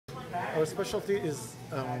Our specialty is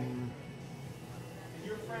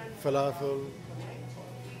falafel.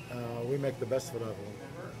 We make the best falafel,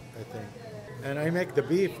 I think. And I make the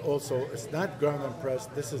beef also. It's not ground and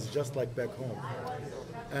pressed. This is just like back home.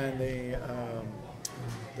 And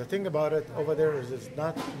the thing about it over there is it's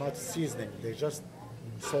not much seasoning. They just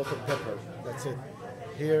salt and pepper. That's it.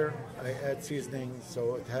 Here I add seasoning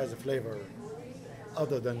so it has a flavor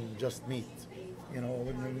other than just meat. You know,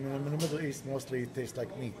 in the Middle East mostly it tastes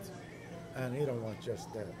like meat, and you don't want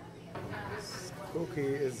just that.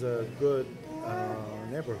 Skokie is a good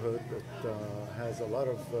neighborhood that has a lot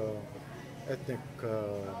of ethnic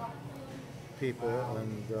people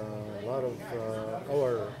and a lot of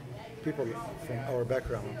our people from our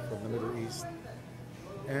background from the Middle East,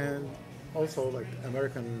 and also like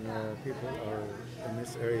American people are in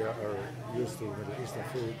this area are used to Middle Eastern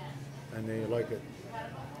food and they like it.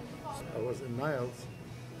 I was in Niles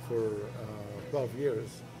for 12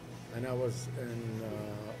 years, and I was in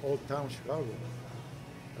Old Town Chicago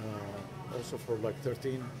also for like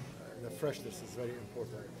 13. The freshness is very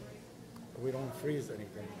important. We don't freeze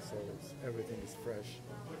anything, so everything is fresh.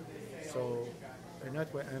 So in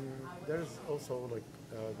that way, and there's also like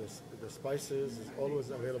the spices is always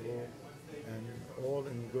available and all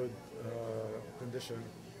in good condition,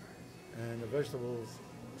 and the vegetables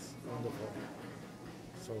is wonderful.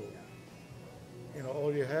 So, you know,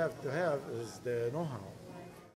 all you have to have is the know-how.